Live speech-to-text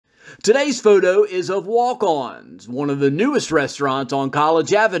Today's photo is of Walk-Ons, one of the newest restaurants on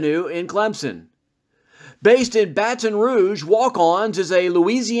College Avenue in Clemson. Based in Baton Rouge, Walk-Ons is a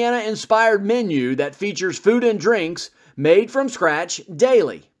Louisiana-inspired menu that features food and drinks made from scratch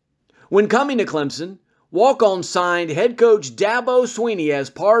daily. When coming to Clemson, Walk-Ons signed head coach Dabo Swinney as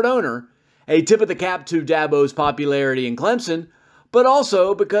part owner, a tip of the cap to Dabo's popularity in Clemson, but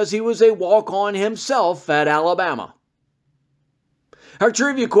also because he was a walk-on himself at Alabama. Our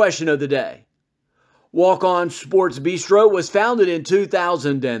trivia question of the day. Walk-On Sports Bistreaux was founded in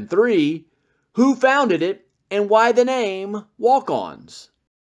 2003. Who founded it and why the name Walk-Ons?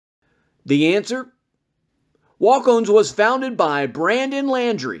 The answer? Walk-Ons was founded by Brandon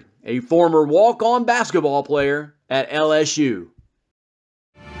Landry, a former walk-on basketball player at LSU.